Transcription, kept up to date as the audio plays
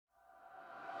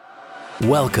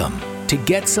Welcome to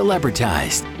Get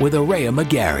Celebritized with Araya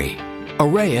McGarry.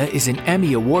 Araya is an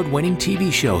Emmy Award-winning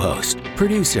TV show host,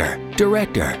 producer,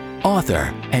 director,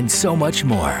 author, and so much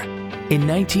more. In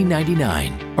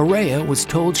 1999, Araya was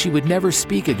told she would never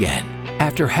speak again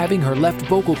after having her left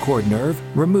vocal cord nerve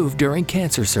removed during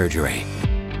cancer surgery.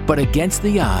 But against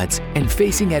the odds and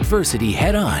facing adversity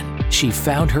head-on, she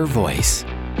found her voice,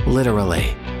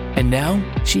 literally. And now,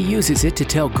 she uses it to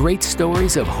tell great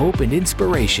stories of hope and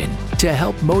inspiration to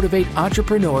help motivate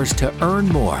entrepreneurs to earn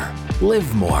more,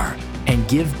 live more, and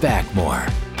give back more.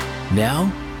 Now,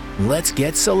 let's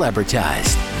get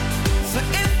celebritized. So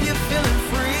if you're feeling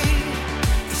free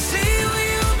to see what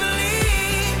you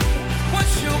believe,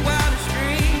 what's your wildest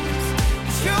dreams?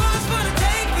 It's yours for the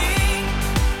taking.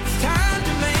 It's time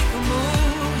to make a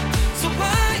move. So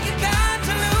what you got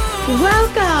to lose?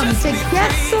 Welcome to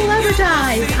Get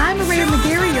Celebritized. I'm Araya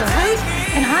McGarry, your host,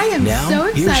 and I am Now, so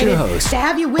here's your excited host, to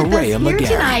have you with Araya us here McGarry.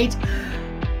 tonight.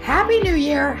 Happy New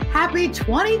Year, happy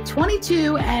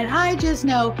 2022, and I just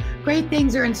know great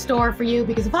things are in store for you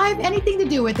because if I have anything to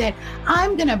do with it,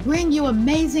 I'm going to bring you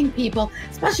amazing people,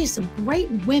 especially some great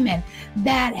women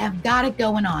that have got it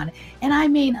going on. And I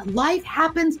mean, life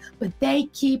happens, but they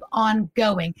keep on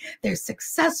going. They're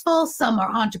successful. Some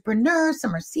are entrepreneurs,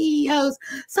 some are CEOs,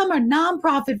 some are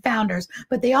nonprofit founders,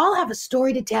 but they all have a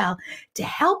story to tell to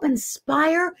help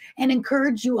inspire and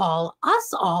encourage you all,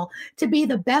 us all, to be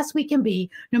the best we can be,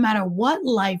 no matter what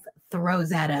life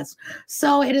throws at us.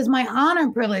 So it is my honor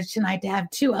and privilege tonight to have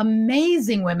two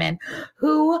amazing women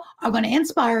who are going to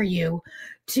inspire you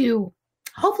to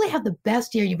hopefully have the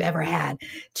best year you've ever had,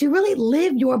 to really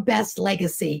live your best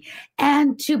legacy,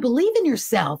 and to believe in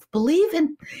yourself, believe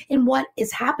in what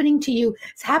is happening to you.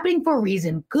 It's happening for a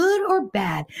reason, good or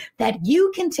bad, that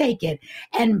you can take it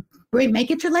and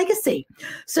make it your legacy.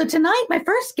 So tonight, my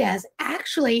first guest,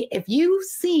 actually, if you've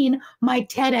seen my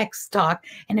TEDx talk,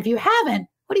 and if you haven't,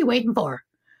 what are you waiting for?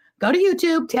 Go to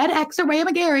YouTube, TEDx Araya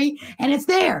McGarry, and it's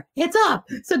there. It's up.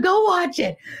 So go watch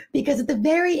it, because at the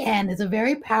very end is a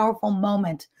very powerful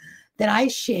moment that I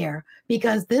share,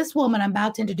 because this woman I'm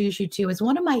about to introduce you to is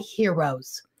one of my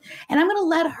heroes. And I'm going to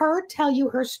let her tell you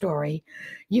her story.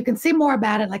 You can see more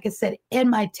about it, like I said, in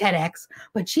my TEDx,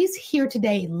 but she's here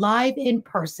today live in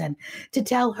person to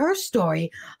tell her story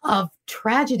of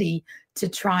tragedy to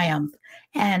triumph.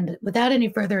 And without any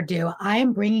further ado, I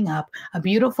am bringing up a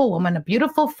beautiful woman, a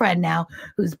beautiful friend now,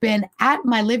 who's been at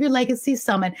my Live Your Legacy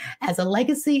Summit as a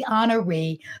legacy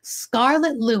honoree,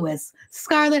 Scarlett Lewis.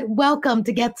 Scarlett, welcome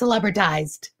to Get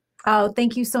Celebritized. Oh,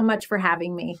 thank you so much for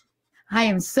having me. I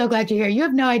am so glad you're here. You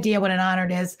have no idea what an honor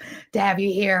it is to have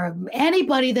you here.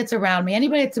 Anybody that's around me,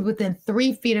 anybody that's within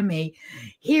 3 feet of me,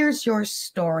 here's your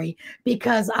story,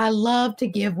 because I love to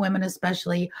give women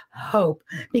especially hope,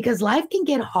 because life can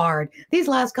get hard. These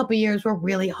last couple of years were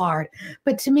really hard.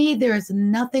 But to me, there is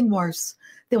nothing worse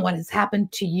than what has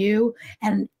happened to you.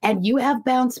 And you have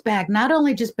bounced back, not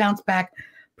only just bounced back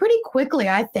pretty quickly,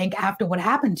 I think, after what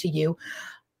happened to you.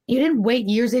 You didn't wait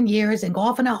years and years and go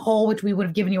off in a hole, which we would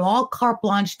have given you all carte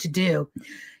blanche to do.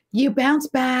 You bounce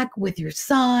back with your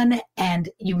son, and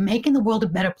you're making the world a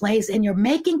better place. And you're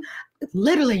making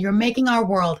our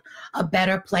world a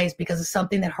better place because of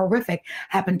something that horrific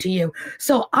happened to you.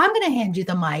 So I'm going to hand you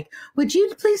the mic. Would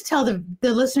you please tell the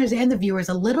listeners and the viewers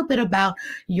a little bit about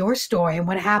your story and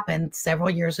what happened several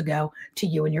years ago to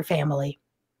you and your family?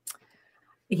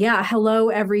 Yeah. Hello,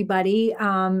 everybody.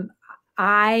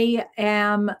 I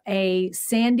am a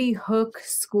Sandy Hook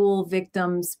school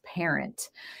victim's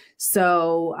parent.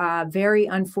 So very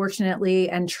unfortunately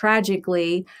and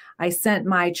tragically, I sent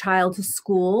my child to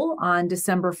school on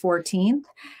December 14th.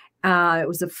 It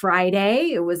was a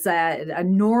Friday. It was a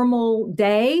normal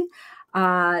day.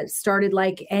 Started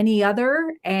like any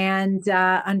other. And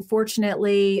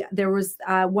unfortunately, there was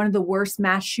one of the worst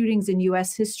mass shootings in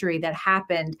U.S. history that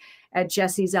happened at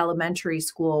Jesse's Elementary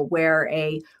School, where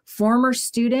a former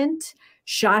student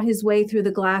shot his way through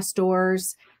the glass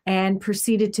doors and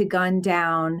proceeded to gun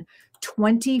down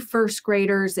 20 first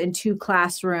graders in 2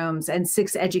 classrooms and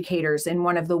 6 educators in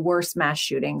one of the worst mass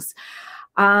shootings.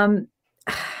 I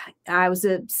was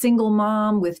a single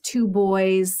mom with 2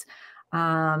 boys.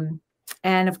 And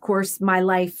of course, my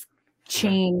life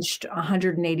changed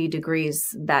 180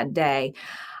 degrees that day.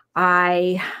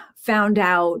 I found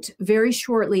out very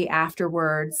shortly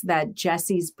afterwards that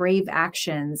Jesse's brave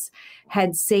actions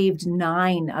had saved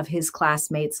 9 of his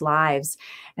classmates' lives.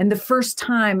 And the first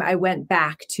time I went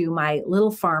back to my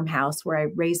little farmhouse where I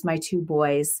raised my 2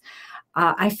 boys,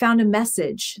 I found a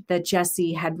message that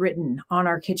Jesse had written on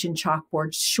our kitchen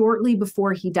chalkboard shortly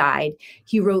before he died.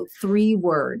 He wrote 3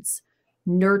 words: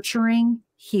 nurturing,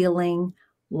 healing,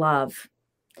 love.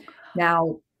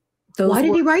 Now, Why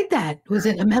did he write that? Was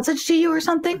it a message to you or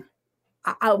something?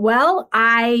 Well,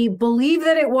 I believe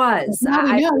that it was. Now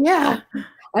we know, yeah.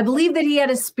 I believe that he had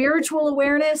a spiritual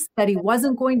awareness that he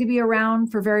wasn't going to be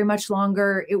around for very much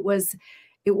longer. It was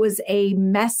a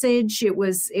message. It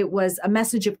was a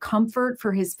message of comfort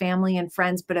for his family and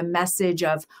friends, but a message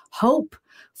of hope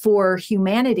for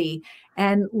humanity.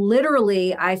 And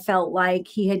literally, I felt like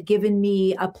he had given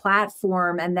me a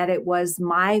platform and that it was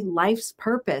my life's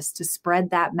purpose to spread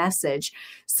that message.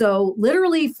 So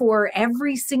literally for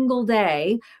every single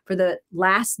day for the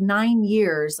last 9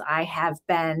 years, I have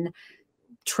been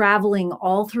traveling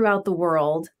all throughout the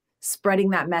world,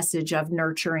 spreading that message of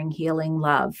nurturing, healing,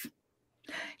 love.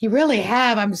 You really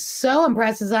have. I'm so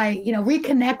impressed as I,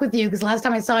 reconnect with you, because last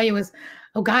time I saw you was,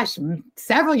 oh gosh,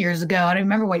 several years ago. I don't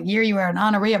remember what year you were an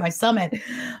honoree at my summit,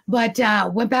 but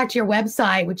went back to your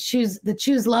website, which the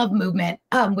Choose Love Movement,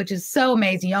 which is so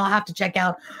amazing. Y'all have to check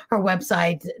out her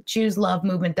website.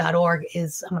 ChooseLoveMovement.org I'm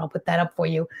going to put that up for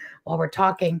you while we're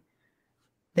talking.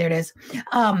 There it is.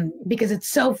 Because it's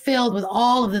so filled with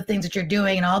all of the things that you're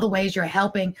doing and all the ways you're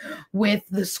helping with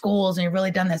the schools, and you've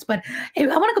really done this. But I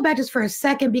want to go back just for a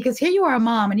second, because here you are a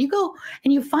mom and you go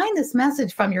and you find this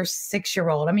message from your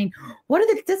 6-year-old. I mean,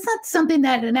 that's not something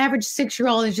that an average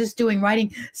 6-year-old is just doing,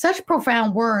 writing such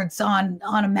profound words on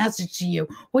a message to you.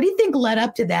 What do you think led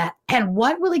up to that? And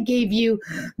what really gave you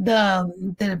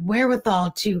the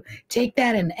wherewithal to take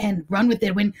that and run with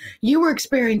it when you were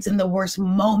experiencing the worst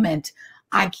moment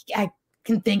I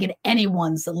can think in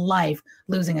anyone's life,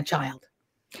 losing a child?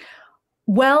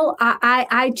 Well,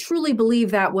 I truly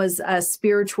believe that was a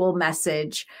spiritual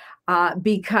message,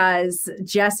 because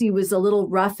Jesse was a little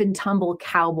rough and tumble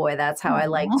cowboy. That's how I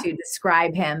like to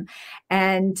describe him.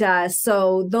 And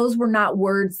so those were not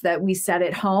words that we said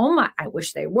at home. I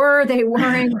wish they were. They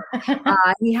weren't.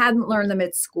 He hadn't learned them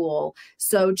at school.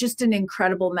 So just an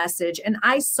incredible message. And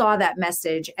I saw that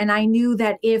message, and I knew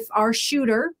that if our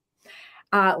shooter,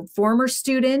 former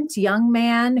student, young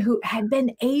man who had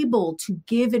been able to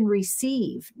give and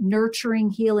receive nurturing,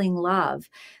 healing love,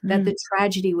 that the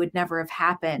tragedy would never have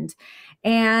happened.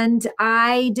 And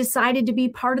I decided to be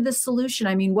part of the solution.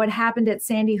 I mean, what happened at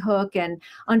Sandy Hook, and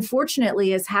unfortunately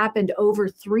has happened over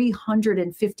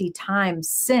 350 times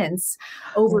since,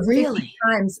 over 50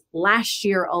 times last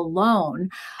year alone.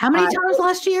 How many times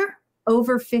last year?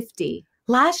 Over 50.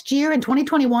 Last year in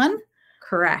 2021?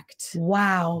 Correct.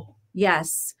 Wow.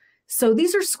 Yes. So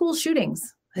these are school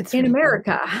shootings That's in really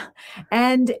America,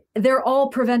 and they're all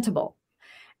preventable.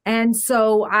 And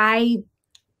so I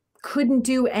couldn't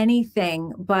do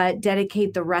anything but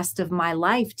dedicate the rest of my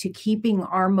life to keeping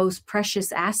our most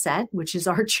precious asset, which is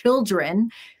our children,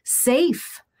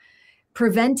 safe,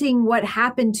 preventing what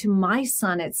happened to my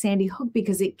son at Sandy Hook,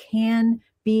 because it can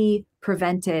be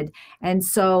prevented. And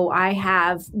so I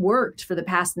have worked for the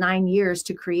past 9 years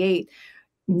to create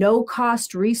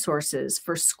no-cost resources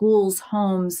for schools,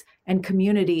 homes, and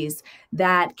communities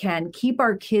that can keep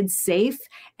our kids safe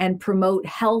and promote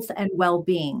health and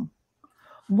well-being.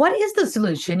 What is the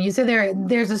solution? You say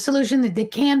there's a solution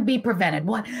that can be prevented.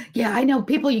 What? Yeah, I know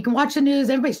people, you can watch the news,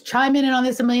 everybody's chiming in on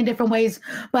this a million different ways,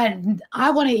 but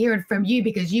I want to hear it from you,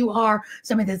 because you are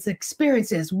somebody that's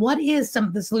experienced this. What is some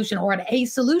of the solution, or a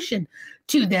solution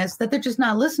to this that they're just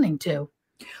not listening to?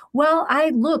 Well, I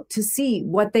looked to see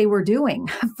what they were doing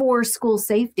for school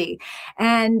safety.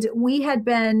 And we had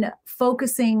been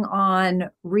focusing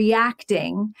on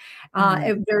reacting.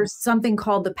 There's something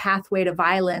called the pathway to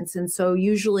violence. And so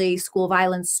usually school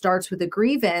violence starts with a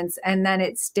grievance, and then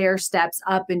it stair steps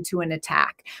up into an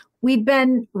attack. We'd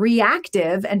been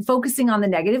reactive and focusing on the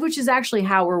negative, which is actually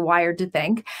how we're wired to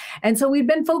think. And so we've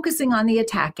been focusing on the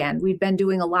attack end. We've been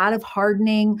doing a lot of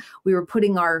hardening. We were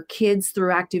putting our kids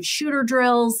through active shooter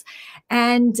drills.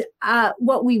 And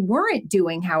what we weren't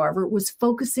doing, however, was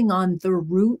focusing on the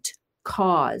root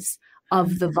cause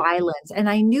of the violence. And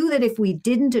I knew that if we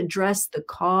didn't address the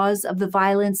cause of the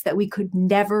violence, that we could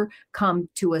never come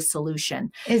to a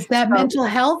solution. Is that mental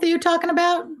health that you're talking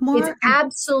about more? It's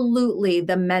absolutely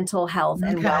the mental health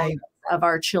and wellness of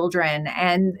our children.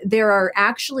 And there are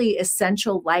actually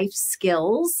essential life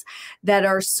skills that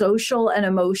are social and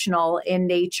emotional in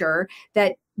nature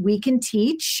that we can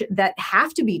teach, that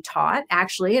have to be taught,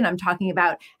 actually. And I'm talking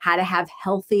about how to have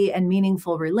healthy and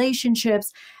meaningful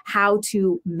relationships, how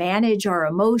to manage our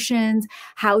emotions,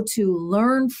 how to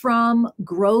learn from,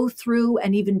 grow through,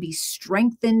 and even be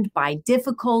strengthened by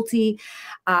difficulty,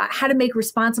 how to make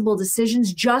responsible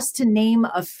decisions, just to name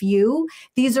a few.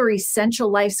 These are essential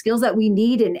life skills that we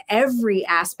need in every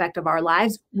aspect of our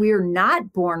lives. We're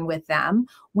not born with them.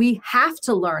 We have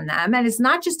to learn them. And it's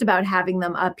not just about having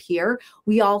them up here.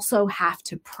 We also have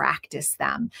to practice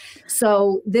them.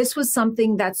 So this was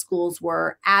something that schools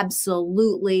were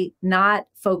absolutely not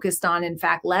focused on. In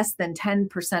fact, less than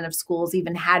 10% of schools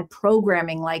even had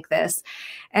programming like this.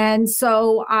 And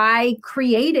so I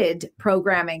created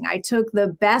programming. I took the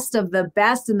best of the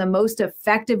best and the most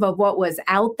effective of what was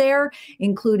out there,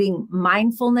 including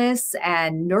mindfulness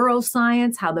and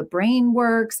neuroscience, how the brain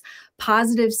works,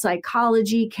 positive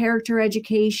psychology, character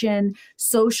education,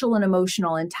 social and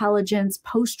emotional intelligence,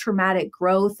 post-traumatic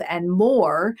growth, and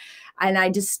more. And I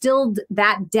distilled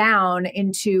that down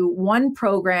into one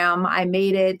program. I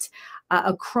made it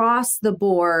across the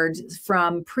board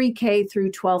from pre-K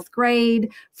through 12th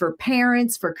grade, for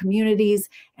parents, for communities.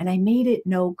 And I made it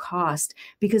no cost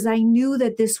because I knew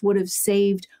that this would have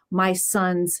saved my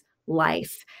son's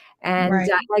life. And Right.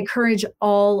 I encourage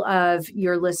all of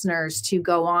your listeners to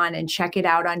go on and check it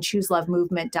out on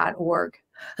chooselovemovement.org.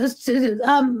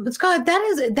 Scott,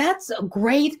 that's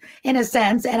great in a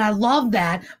sense, and I love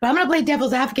that. But I'm going to play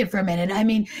devil's advocate for a minute. I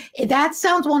mean, that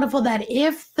sounds wonderful. That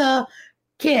if the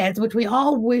kids, which we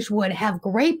all wish would, have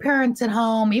great parents at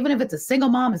home, even if it's a single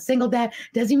mom, a single dad,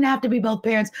 doesn't even have to be both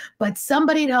parents, but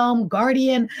somebody at home,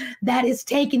 guardian, that is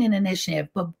taking an initiative.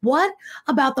 But what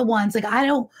about the ones, like, I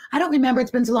don't remember, it's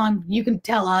been so long, you can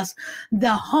tell us,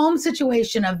 the home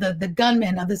situation of the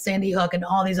gunman of the Sandy Hook and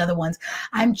all these other ones.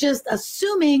 I'm just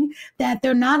assuming that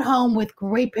they're not home with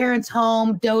great parents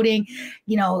home, doting.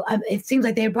 It seems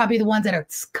like they're probably the ones that are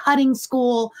cutting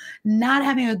school, not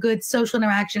having a good social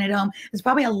interaction at home. There's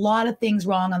probably a lot of things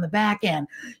wrong on the back end.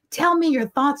 Tell me your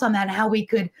thoughts on that, and how we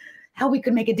could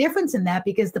make a difference in that,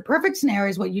 because the perfect scenario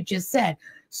is what you just said.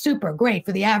 Super great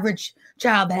for the average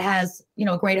child that has,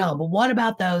 a great home. But what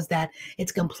about those that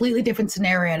it's a completely different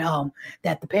scenario at home,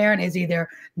 that the parent is either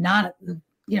not,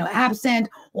 absent,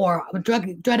 or a drug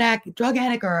addict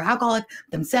or alcoholic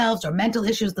themselves, or mental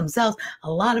issues themselves? A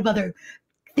lot of other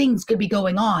things could be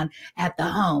going on at the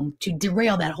home to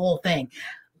derail that whole thing.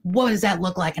 What does that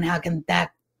look like, and how can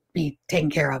that be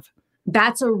taken care of?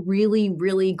 That's a really,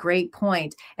 really great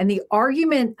point. And the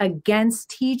argument against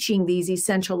teaching these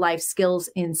essential life skills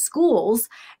in schools,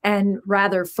 and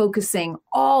rather focusing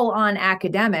all on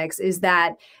academics, is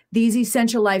that these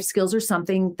essential life skills are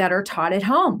something that are taught at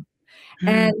home.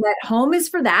 And that home is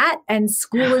for that, and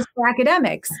school is for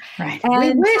academics. Right.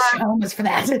 And we wish home was for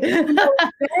that.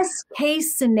 Best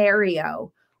case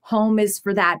scenario, home is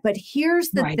for that. But here's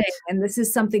the Right. thing, and this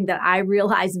is something that I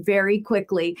realized very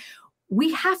quickly.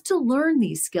 We have to learn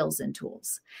these skills and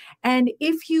tools. And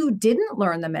if you didn't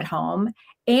learn them at home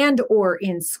and or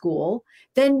in school,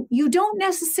 then you don't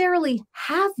necessarily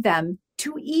have them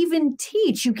to even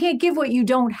teach. You can't give what you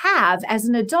don't have as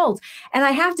an adult. And I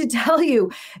have to tell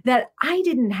you that I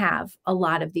didn't have a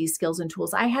lot of these skills and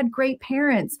tools. I had great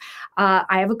parents.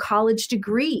 I have a college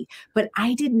degree, but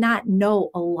I did not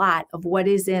know a lot of what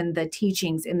is in the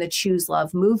teachings in the Choose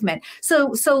Love movement.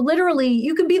 So literally,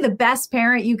 you can be the best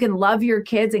parent, you can love your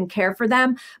kids and care for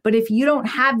them, but if you don't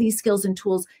have these skills and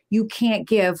tools, you can't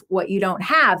give what you don't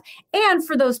have. And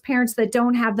for those parents that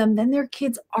don't have them, then their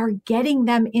kids are getting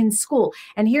them in school.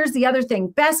 And here's the other thing,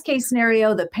 best case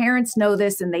scenario, the parents know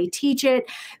this and they teach it.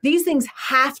 These things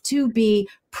have to be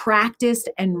practiced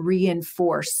and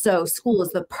reinforced. So school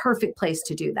is the perfect place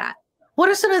to do that. What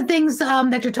are some of the things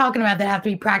that you're talking about that have to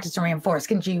be practiced and reinforced?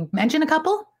 Can you mention a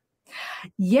couple?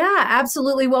 Yeah,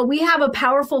 absolutely. Well, we have a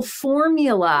powerful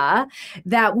formula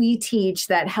that we teach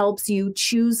that helps you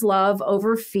choose love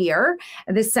over fear.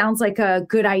 And this sounds like a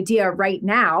good idea right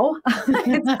now.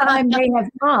 Its time may have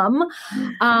come.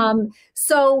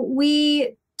 So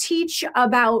we teach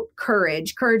about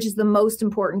courage. Courage is the most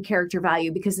important character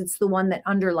value because it's the one that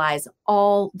underlies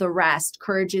all the rest.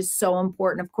 Courage is so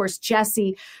important. Of course,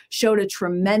 Jesse showed a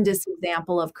tremendous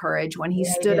example of courage when he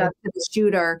stood up to the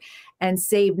shooter and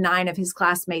saved 9 of his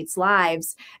classmates'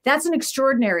 lives. That's an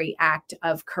extraordinary act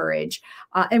of courage.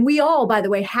 And we all, by the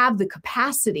way, have the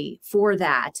capacity for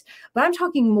that. But I'm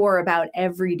talking more about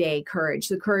everyday courage,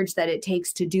 the courage that it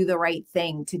takes to do the right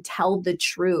thing, to tell the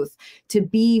truth, to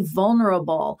be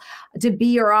vulnerable, to be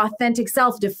your authentic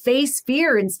self, to face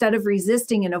fear instead of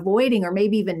resisting and avoiding or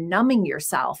maybe even numbing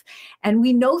yourself. And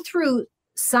we know through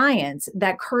science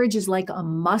that courage is like a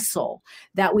muscle,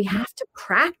 that we have to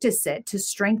practice it to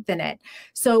strengthen it.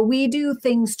 So we do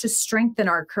things to strengthen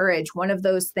our courage. One of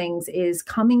those things is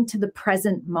coming to the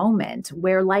present moment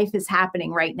where life is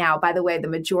happening right now. By the way, the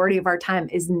majority of our time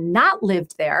is not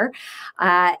lived there.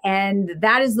 And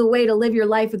that is the way to live your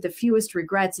life with the fewest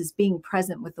regrets, is being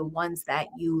present with the ones that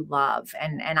you love.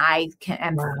 And I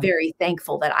am very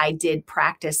thankful that I did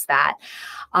practice that.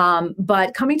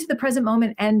 But coming to the present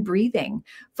moment and breathing,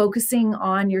 focusing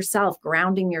on yourself,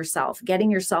 grounding yourself,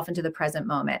 getting yourself into the present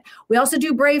moment. We also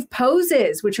do brave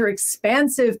poses, which are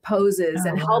expansive poses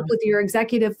and help with your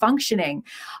executive functioning.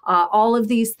 All of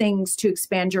these things to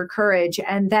expand your courage.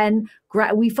 And then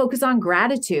we focus on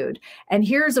gratitude. And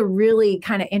here's a really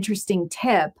kind of interesting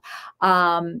tip.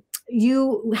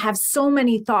 You have so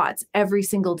many thoughts every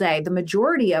single day, the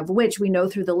majority of which we know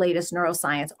through the latest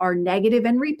neuroscience are negative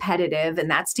and repetitive, and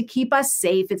that's to keep us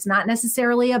safe. It's not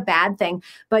necessarily a bad thing,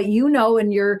 but you know,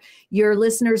 and your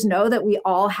listeners know that we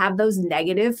all have those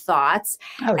negative thoughts.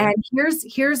 Oh, yeah. And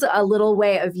here's a little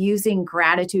way of using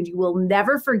gratitude. You will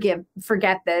never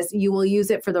forget this. You will use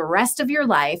it for the rest of your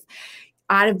life.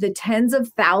 Out of the tens of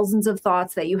thousands of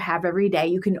thoughts that you have every day,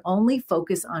 you can only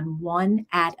focus on one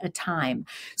at a time.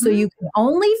 So you can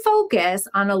only focus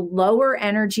on a lower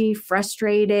energy,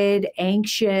 frustrated,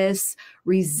 anxious,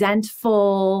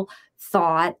 resentful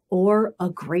thought or a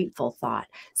grateful thought.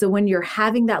 So when you're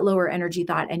having that lower energy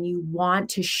thought and you want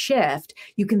to shift,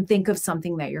 you can think of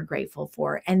something that you're grateful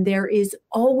for. And there is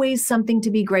always something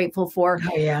to be grateful for.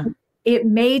 Oh, yeah. It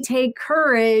may take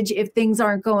courage if things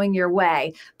aren't going your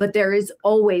way, but there is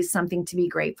always something to be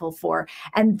grateful for.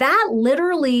 And that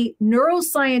literally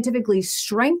neuroscientifically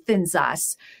strengthens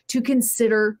us to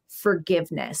consider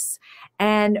forgiveness.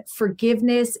 And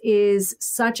forgiveness is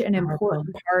such an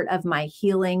important part of my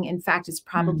healing. In fact, it's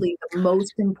probably the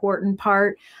most important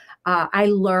part. I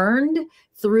learned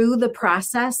through the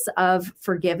process of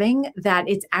forgiving that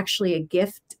it's actually a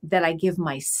gift that I give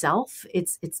myself.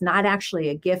 It's not actually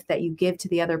a gift that you give to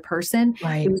the other person.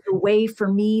 Right. It was a way for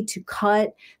me to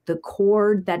cut the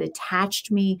cord that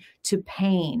attached me to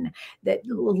pain, that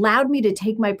allowed me to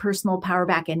take my personal power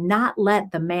back and not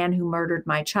let the man who murdered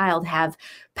my child have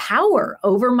power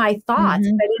over my thoughts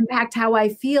that impact how I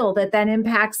feel, that then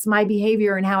impacts my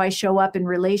behavior and how I show up in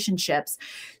relationships.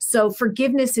 So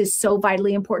forgiveness is so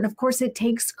vitally important. Of course, it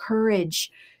takes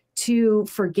courage to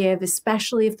forgive,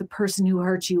 especially if the person who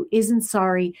hurt you isn't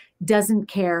sorry, doesn't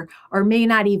care, or may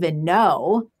not even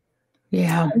know.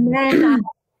 Yeah. And then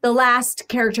the last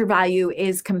character value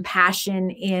is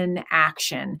compassion in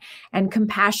action. And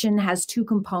compassion has two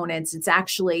components. It's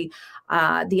actually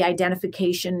the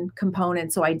identification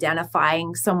component, so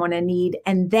identifying someone in need.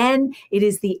 And then it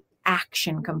is the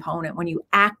action component, when you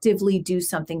actively do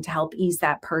something to help ease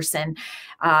that person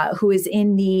who is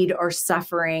in need or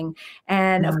suffering.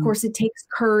 And of course, it takes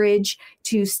courage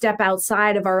to step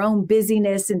outside of our own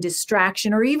busyness and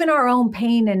distraction, or even our own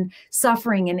pain and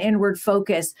suffering and inward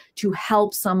focus to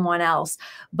help someone else.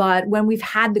 But when we've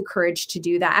had the courage to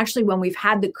do that, actually, when we've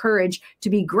had the courage to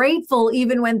be grateful,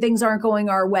 even when things aren't going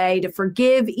our way, to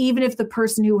forgive, even if the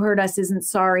person who hurt us isn't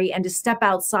sorry, and to step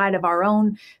outside of our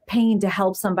own pain to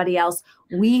help somebody else,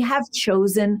 we have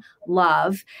chosen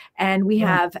love, and we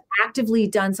have actively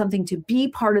done something to be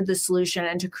part of the solution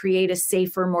and to create a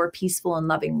safer, more peaceful and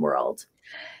loving world.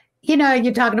 You know,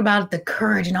 you're talking about the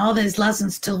courage and all these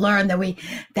lessons to learn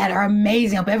that are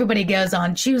amazing. I hope everybody goes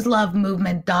on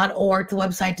chooselovemovement.org, the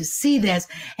website, to see this.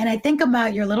 And I think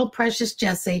about your little precious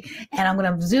Jesse, and I'm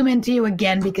going to zoom into you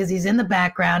again because he's in the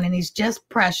background and he's just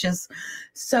precious.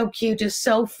 So cute, just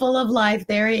so full of life.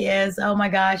 There he is. Oh my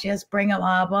gosh, yes, bring him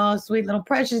up. Oh, sweet little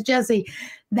precious Jesse.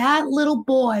 That little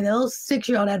boy, that little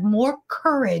 6-year-old, had more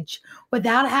courage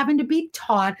without having to be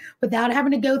taught, without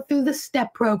having to go through the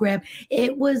STEP program.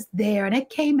 It was there and it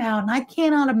came out. And I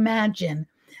cannot imagine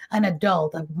an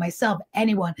adult, myself,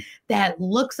 anyone, that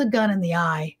looks a gun in the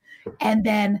eye and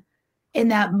then in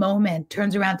that moment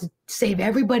turns around to save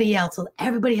everybody else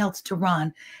to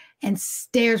run, and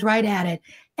stares right at it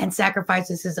and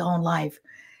sacrifices his own life.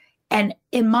 And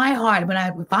in my heart,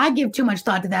 if I give too much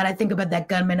thought to that, I think about that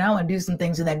gunman. I want to do some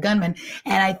things to that gunman.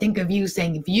 And I think of you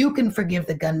saying, if you can forgive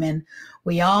the gunman,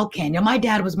 we all can. You know, my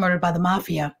dad was murdered by the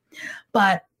mafia,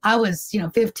 but I was,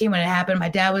 15 when it happened. My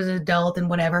dad was an adult and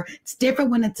whatever. It's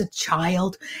different when it's a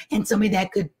child and somebody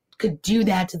that could do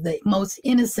that to the most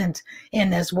innocent in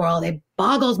this world. It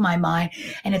boggles my mind.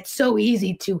 And it's so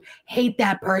easy to hate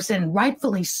that person.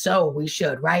 Rightfully so, we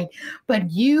should, right?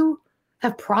 But you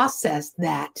have processed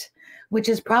that, which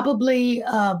is probably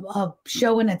a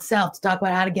show in itself to talk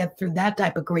about how to get through that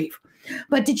type of grief.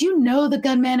 But did you know the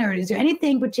gunman, or is there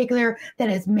anything particular that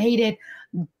has made it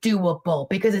doable?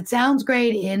 Because it sounds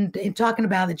great in talking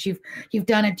about that you've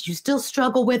done it. Do you still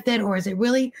struggle with it, or is it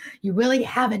really you really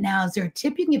have it now? Is there a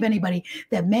tip you can give anybody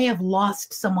that may have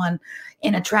lost someone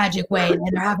in a tragic way and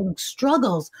they're having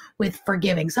struggles with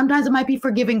forgiving? Sometimes it might be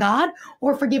forgiving God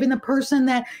or forgiving the person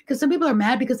that, because some people are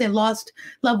mad because they lost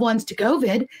loved ones to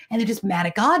COVID and they're just mad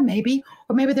at God maybe,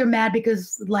 or maybe they're mad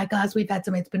because like us, we've had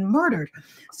somebody that's been murdered.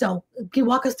 So can you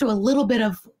walk us through a little bit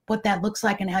of what that looks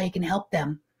like and how you can help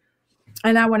them?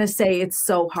 And I want to say it's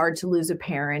so hard to lose a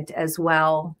parent as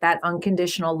well. That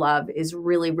unconditional love is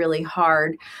really, really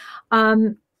hard.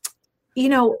 You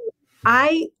know,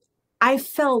 I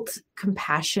felt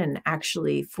compassion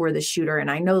actually for the shooter.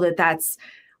 And I know that that's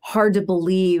hard to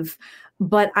believe,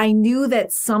 but I knew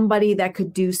that somebody that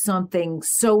could do something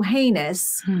so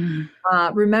heinous,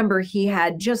 remember, he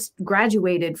had just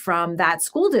graduated from that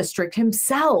school district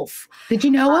himself. Did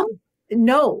you know him?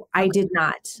 No, I did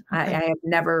not. I have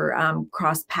never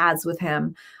crossed paths with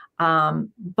him.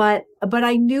 But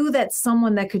I knew that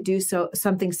someone that could do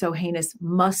something so heinous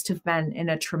must have been in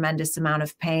a tremendous amount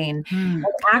of pain. And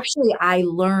actually, I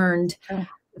learned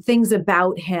things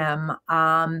about him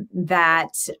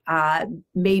that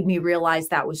made me realize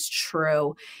that was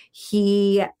true.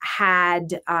 He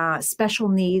had special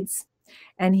needs,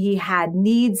 and he had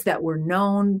needs that were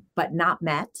known but not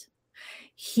met.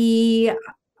 He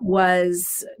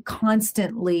was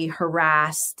constantly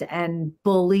harassed and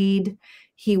bullied.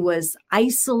 He was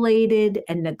isolated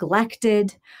and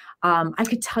neglected. I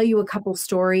could tell you a couple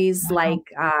stories,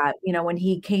 like, when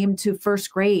he came to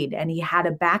first grade and he had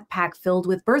a backpack filled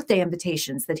with birthday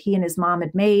invitations that he and his mom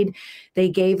had made. They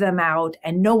gave them out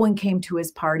and no one came to his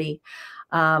party.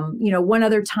 One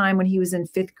other time when he was in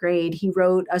fifth grade, he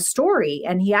wrote a story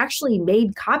and he actually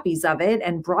made copies of it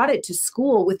and brought it to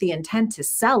school with the intent to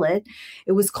sell it.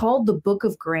 It was called The Book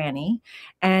of Granny.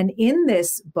 And in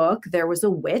this book, there was a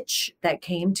witch that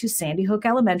came to Sandy Hook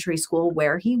Elementary School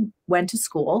where he went to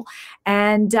school,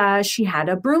 and she had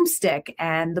a broomstick,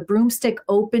 and the broomstick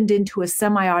opened into a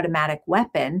semi-automatic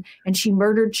weapon and she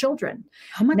murdered children.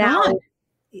 Oh my God.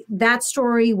 That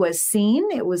story was seen,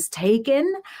 it was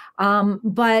taken,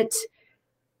 but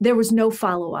there was no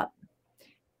follow-up.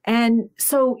 And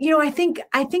so, I think,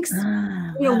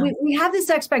 we have this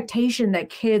expectation that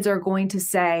kids are going to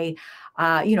say,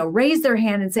 raise their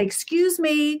hand and say, excuse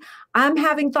me, I'm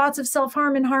having thoughts of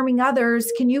self-harm and harming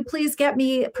others. Can you please get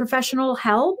me professional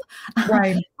help?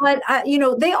 Right. But,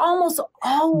 they almost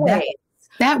always.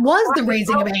 That was the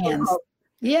raising of hands.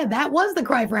 Yeah, that was the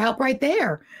cry for help right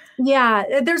there.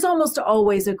 Yeah, there's almost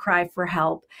always a cry for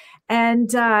help.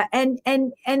 And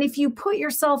if you put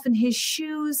yourself in his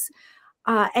shoes,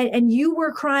 and you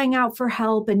were crying out for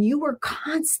help and you were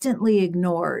constantly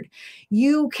ignored,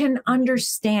 you can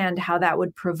understand how that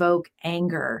would provoke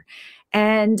anger.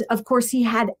 And of course, he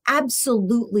had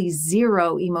absolutely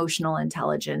zero emotional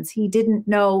intelligence. He didn't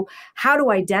know how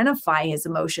to identify his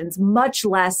emotions, much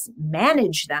less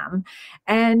manage them.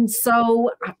 And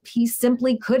so he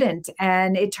simply couldn't.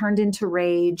 And it turned into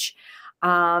rage.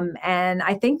 And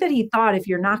I think that he thought, if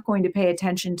you're not going to pay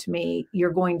attention to me,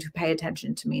 you're going to pay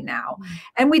attention to me now.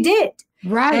 And we did.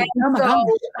 Right. And oh my so, God.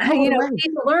 we need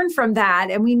to learn from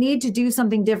that, and we need to do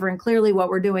something different. Clearly what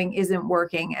we're doing isn't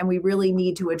working, and we really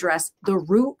need to address the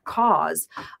root cause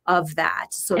of that.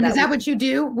 So and is that what you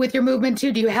do with your movement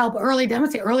too? Do you help early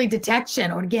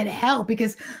detection or to get help?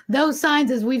 Because those signs,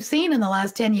 as we've seen in the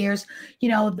last 10 years,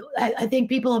 I think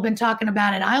people have been talking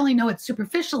about it. I only know it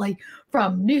superficially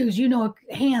from news,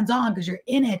 hands-on because you're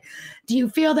in it. Do you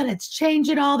feel that it's changed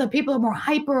at all, that people are more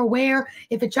hyper aware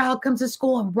if a child comes to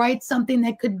school and writes something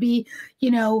that could be,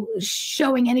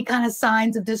 showing any kind of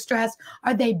signs of distress?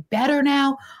 Are they better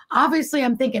now? Obviously,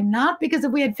 I'm thinking not, because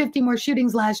if we had 50 more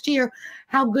shootings last year,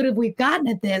 how good have we gotten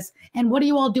at this? And what are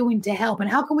you all doing to help? And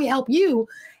how can we help you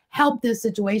help this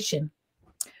situation?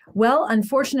 Well,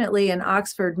 unfortunately, in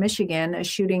Oxford, Michigan, a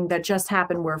shooting that just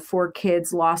happened where 4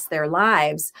 kids lost their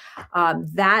lives,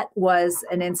 that was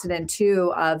an incident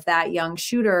too of that young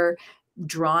shooter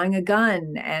drawing a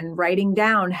gun and writing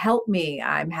down, "Help me.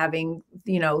 I'm having,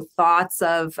 thoughts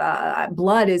of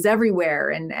blood is everywhere."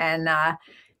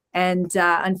 And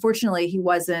unfortunately, he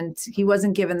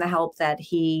wasn't given the help that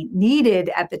he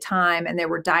needed at the time, and there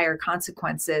were dire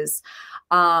consequences.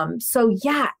 So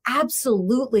yeah,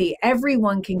 absolutely.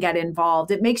 Everyone can get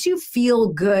involved. It makes you feel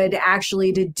good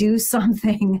actually to do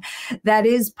something that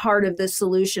is part of the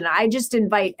solution. I just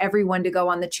invite everyone to go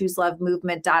on the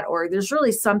chooselovemovement.org. There's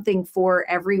really something for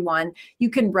everyone. You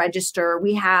can register.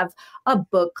 We have a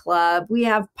book club, we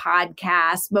have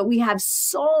podcasts, but we have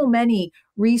so many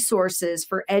resources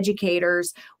for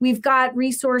educators. We've got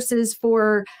resources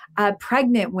for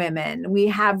pregnant women. We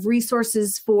have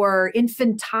resources for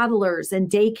infant toddlers and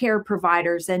daycare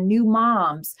providers and new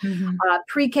moms,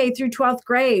 pre-K through 12th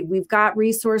grade. We've got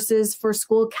resources for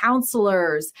school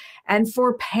counselors and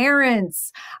for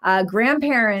parents,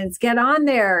 grandparents. Get on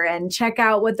there and check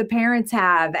out what the parents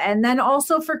have. And then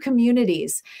also for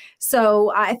communities.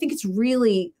 So I think it's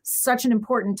really such an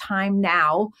important time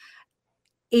now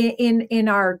in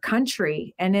our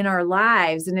country and in our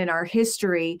lives and in our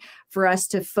history for us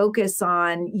to focus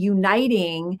on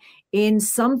uniting in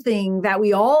something that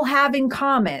we all have in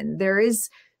common. There is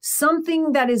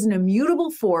something that is an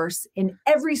immutable force in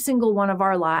every single one of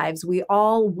our lives. We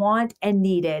all want and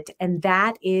need it, and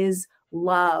that is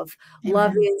love. Amen.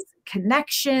 Love is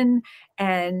connection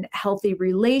and healthy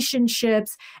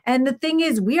relationships. And the thing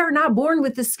is, we are not born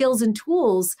with the skills and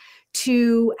tools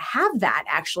to have that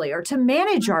actually, or to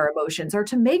manage our emotions or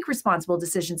to make responsible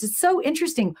decisions. It's so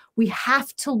interesting. We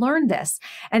have to learn this,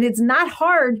 and it's not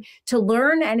hard to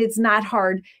learn, and it's not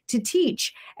hard to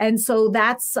teach. And so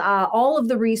that's all of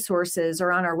the resources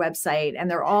are on our website, and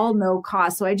they're all no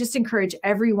cost. So I just encourage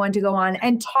everyone to go on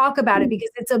and talk about it,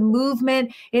 because it's a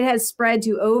movement. It has spread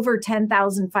to over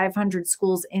 10,500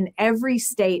 schools in every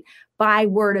state by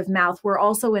word of mouth. We're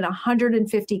also in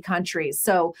 150 countries.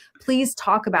 So please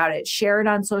talk about it. Share it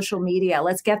on social media.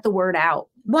 Let's get the word out.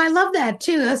 Well, I love that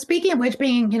too. Speaking of which,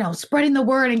 being, spreading the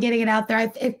word and getting it out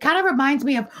there, it kind of reminds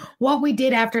me of what we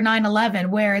did after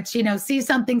 9/11, where it's, see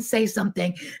something, say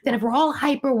something. That if we're all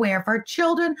hyper aware, if our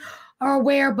children are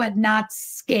aware but not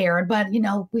scared, but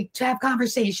we have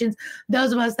conversations,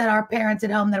 those of us that are parents at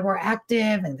home that were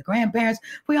active and the grandparents,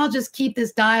 we all just keep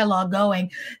this dialogue going.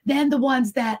 Then the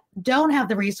ones that don't have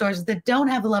the resources, that don't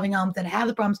have the loving homes, that have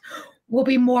the problems, will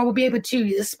be able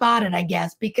to spot it, I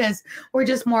guess, because we're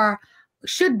just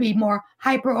should be more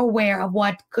hyper aware of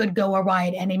what could go awry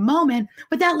at any moment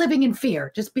without living in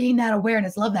fear, just being that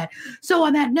awareness. Love that. So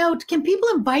on that note, can people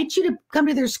invite you to come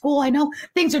to their school? I know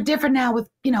things are different now with,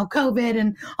 COVID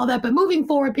and all that, but moving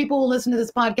forward, people will listen to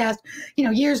this podcast,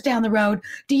 years down the road.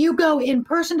 Do you go in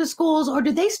person to schools, or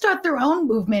do they start their own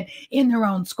movement in their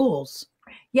own schools?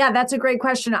 Yeah, that's a great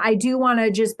question. I do want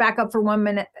to just back up for 1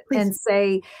 minute and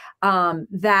say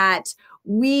that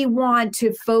we want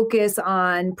to focus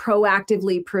on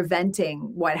proactively preventing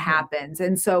what happens.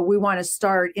 And so we want to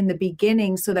start in the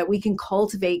beginning so that we can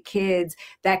cultivate kids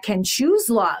that can choose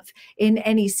love in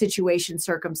any situation,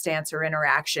 circumstance, or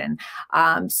interaction,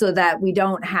 so that we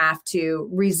don't have to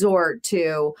resort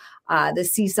to the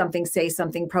See Something, Say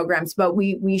Something programs. But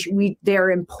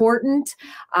they're important.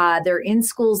 They're in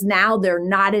schools now. They're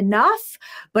not enough.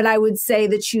 But I would say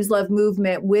the Choose Love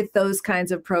movement with those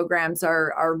kinds of programs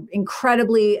are incredibly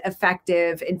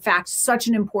effective. In fact, such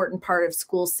an important part of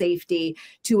school safety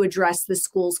to address the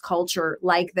school's culture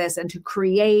like this, and to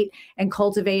create and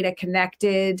cultivate a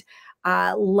connected,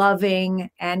 loving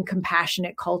and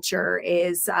compassionate culture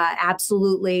is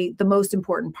absolutely the most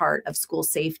important part of school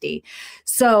safety.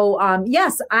 So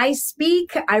yes, I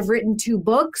speak. I've written 2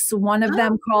 books, one of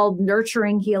them called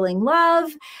Nurturing Healing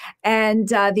Love, and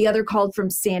the other called From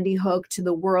Sandy Hook to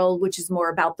the World, which is more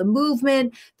about the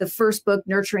movement. The first book,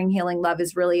 Nurturing Healing Love,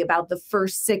 is really about the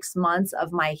first 6 months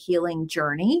of my healing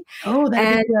journey. Oh,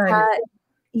 that's good.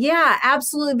 Yeah,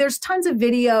 absolutely. There's tons of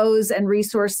videos and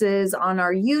resources on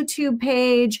our YouTube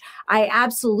page. I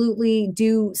absolutely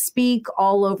do speak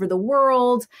all over the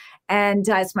world. And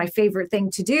it's my favorite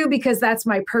thing to do, because that's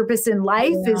my purpose in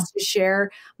life, is to share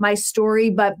my story.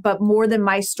 But more than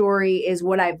my story is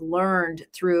what I've learned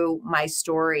through my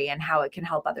story and how it can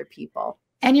help other people.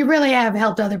 And you really have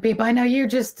helped other people. I know you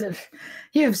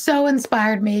have so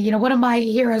inspired me. One of my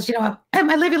heroes, at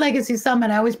my Living Legacy Summit,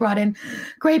 I always brought in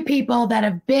great people that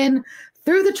have been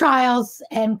through the trials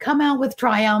and come out with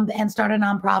triumph and start a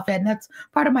nonprofit. And that's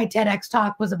part of my TEDx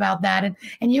talk was about that.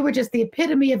 And you were just the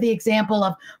epitome of the example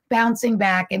of bouncing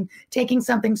back and taking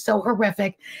something so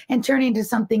horrific and turning into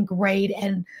something great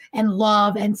and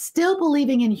love, and still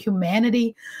believing in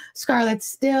humanity. Scarlett,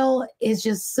 still is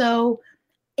just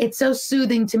it's so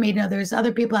soothing to me to know there's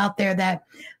other people out there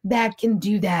that can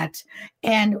do that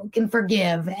and can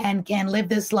forgive and can live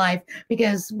this life,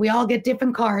 because we all get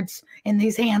different cards in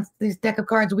these hands, these deck of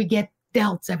cards we get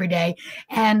dealt every day.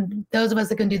 And those of us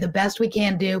that can do the best we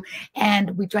can do,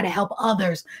 and we try to help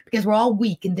others, because we're all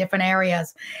weak in different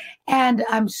areas. And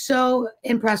I'm so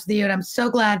impressed with you, and I'm so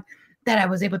glad that I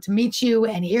was able to meet you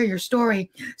and hear your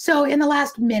story. So in the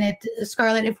last minute,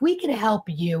 Scarlett, if we could help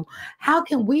you, how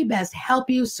can we best help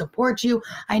you, support you?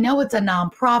 I know it's a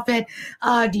nonprofit.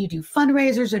 Do you do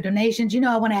fundraisers or donations?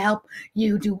 I want to help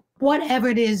you do whatever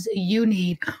it is you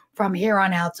need. from here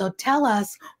on out. So tell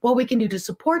us what we can do to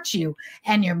support you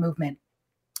and your movement.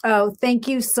 Oh, thank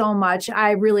you so much.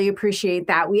 I really appreciate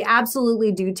that. We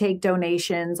absolutely do take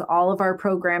donations. All of our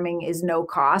programming is no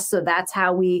cost. So that's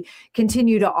how we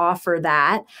continue to offer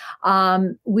that.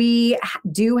 We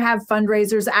do have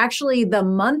fundraisers. Actually, the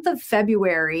month of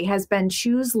February has been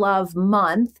Choose Love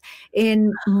Month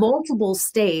in multiple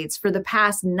states for the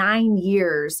past 9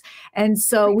 years. And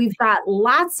so we've got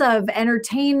lots of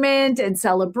entertainment and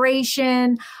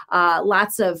celebration,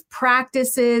 lots of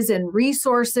practices and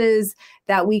resources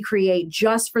that we create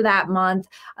just for that month.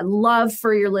 I'd love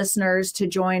for your listeners to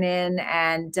join in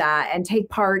and take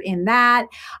part in that.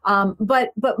 But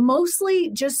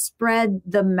mostly just spread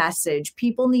the message.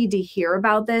 People need to hear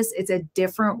about this. It's a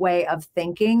different way of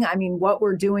thinking. I mean, what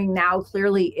we're doing now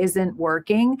clearly isn't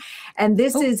working. And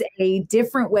this is a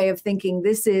different way of thinking.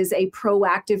 This is a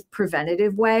proactive,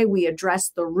 preventative way. We address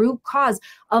the root cause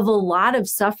of a lot of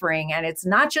suffering. And it's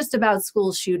not just about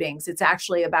school shootings. It's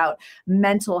actually about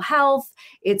mental health.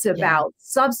 It's about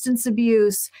substance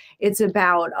abuse. It's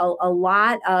about a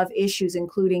lot of issues,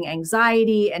 including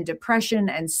anxiety and depression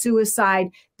and suicide.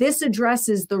 This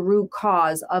addresses the root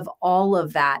cause of all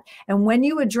of that. And when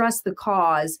you address the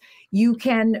cause, you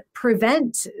can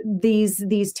prevent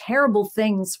these terrible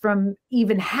things from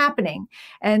even happening.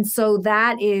 And so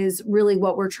that is really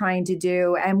what we're trying to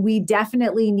do. And we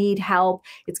definitely need help.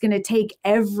 It's going to take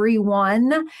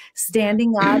everyone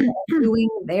standing up and doing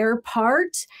their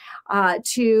part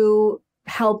to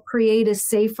help create a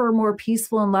safer, more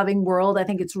peaceful and loving world. I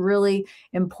think it's really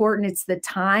important. It's the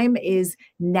time is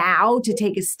now to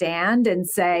take a stand and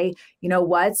say, you know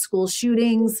what, school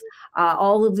shootings,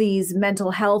 all of these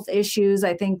mental health issues.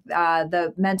 I think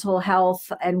the mental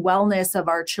health and wellness of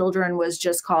our children was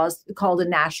just called a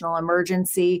national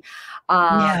emergency.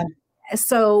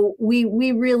 So we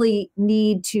really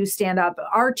need to stand up.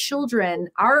 Our children,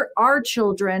 our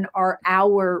children are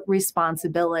our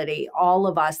responsibility. All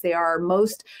of us. They are our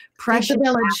most precious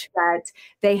asset.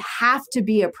 They have to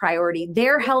be a priority.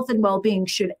 Their health and well-being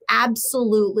should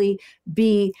absolutely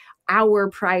be our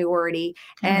priority.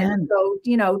 And so,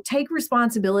 you know, take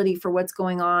responsibility for what's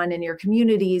going on in your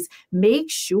communities.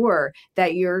 Make sure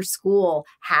that your school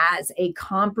has a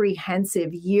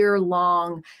comprehensive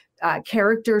year-long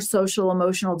character, social,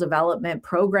 emotional development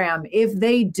program. If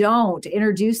they don't,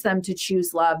 introduce them to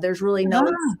Choose Love. There's really no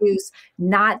excuse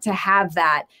not to have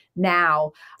that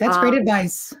now. That's great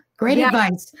advice. Great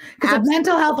advice. Because if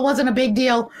mental health wasn't a big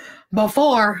deal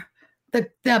before the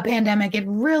pandemic, it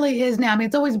really is now. I mean,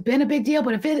 it's always been a big deal,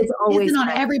 but if it isn't on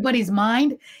everybody's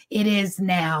mind, it is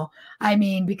now. I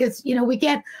mean, because, you know, we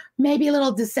get maybe a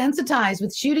little desensitized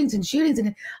with shootings,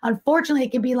 and unfortunately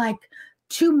it can be like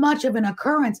too much of an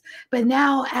occurrence. But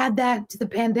now add that to the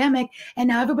pandemic, and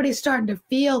now everybody's starting to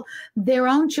feel their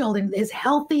own children as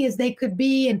healthy as they could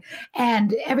be,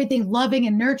 and everything loving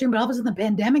and nurturing. But all of a sudden the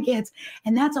pandemic hits,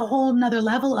 and that's a whole nother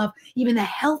level of even the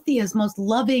healthiest, most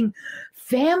loving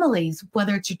families,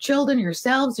 whether it's your children,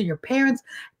 yourselves, or your parents,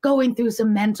 going through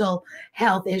some mental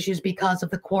health issues because of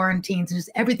the quarantines and just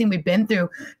everything we've been through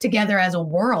together as a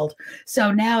world.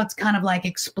 So now it's kind of like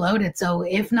exploded. So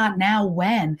if not now,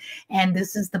 when? And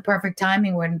this is the perfect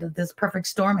timing when this perfect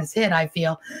storm has hit. I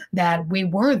feel that we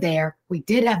were there. We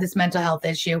did have this mental health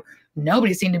issue.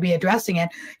 Nobody seemed to be addressing it.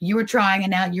 You were trying,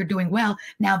 and now you're doing well.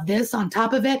 Now this on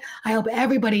top of it, I hope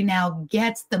everybody now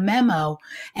gets the memo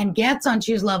and gets on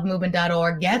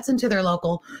chooselovemovement.org, gets into their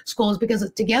local schools, because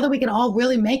together we can all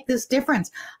really make this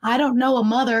difference. I don't know a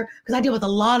mother, because I deal with a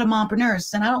lot of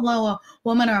mompreneurs, and I don't know a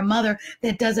woman or a mother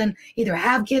that doesn't either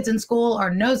have kids in school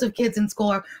or knows of kids in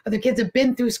school, or their kids have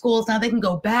been through schools. Now they can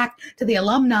go back to the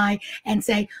alumni and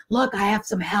say, look, I have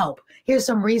some help. Here's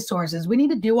some resources. We need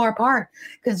to do our part,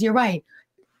 because you're right.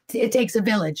 It takes a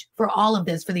village for all of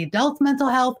this, for the adults' mental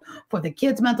health, for the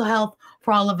kids' mental health,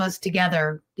 for all of us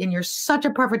together. And you're such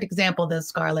a perfect example of this,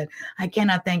 Scarlett. I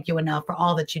cannot thank you enough for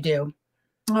all that you do.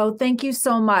 Oh, thank you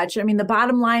so much. I mean, the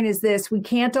bottom line is this: we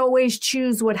can't always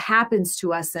choose what happens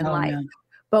to us in life,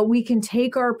 but we can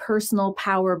take our personal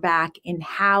power back in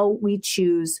how we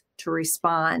choose to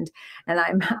respond.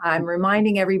 And I'm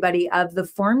reminding everybody of the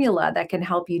formula that can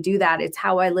help you do that. It's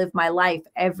how I live my life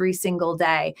every single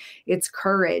day. It's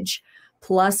courage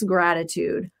plus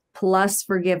gratitude plus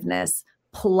forgiveness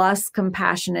plus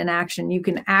compassion and action. You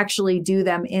can actually do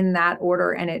them in that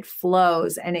order, and it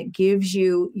flows, and it gives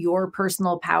you your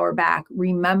personal power back.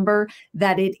 Remember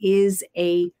that it is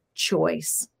a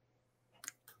choice.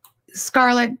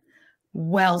 Scarlett,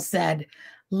 well said.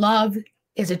 Love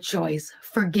is a choice.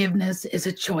 Forgiveness is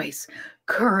a choice.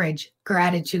 Courage,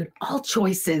 gratitude, all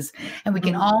choices. And we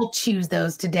can all choose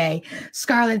those today.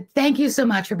 Scarlett, thank you so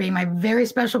much for being my very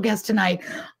special guest tonight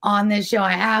on this show.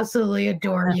 I absolutely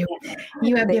adore you.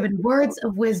 You have given words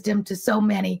of wisdom to so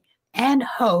many and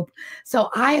hope. So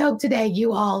I hope today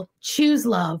you all choose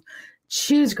love,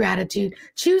 choose gratitude,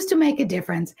 choose to make a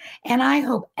difference. And I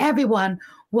hope everyone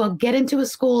will get into a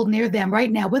school near them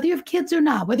right now, whether you have kids or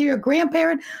not, whether you're a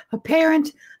grandparent, a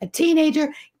parent, a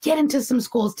teenager, get into some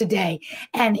schools today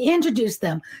and introduce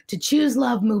them to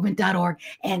chooselovemovement.org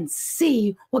and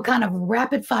see what kind of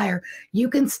rapid fire you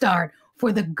can start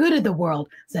for the good of the world.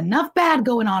 There's enough bad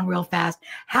going on real fast.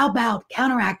 How about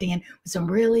counteracting it with some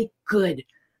really good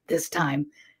this time?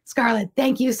 Scarlett,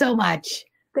 thank you so much.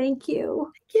 Thank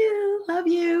you. Thank you. Love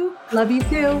you. Love you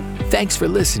too. Thanks for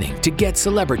listening to Get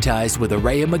Celebritized with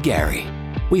Araya McGarry.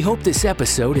 We hope this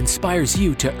episode inspires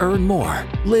you to earn more,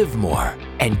 live more,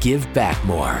 and give back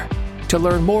more. To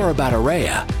learn more about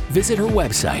Araya, visit her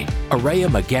website,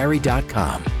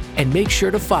 arayamcgarry.com, and make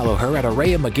sure to follow her at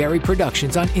Araya McGarry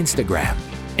Productions on Instagram,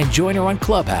 and join her on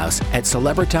Clubhouse at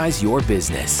Celebritize Your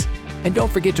Business. And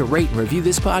don't forget to rate and review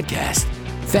this podcast.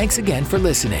 Thanks again for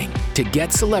listening to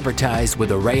Get Celebritized with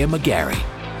Araya McGarry.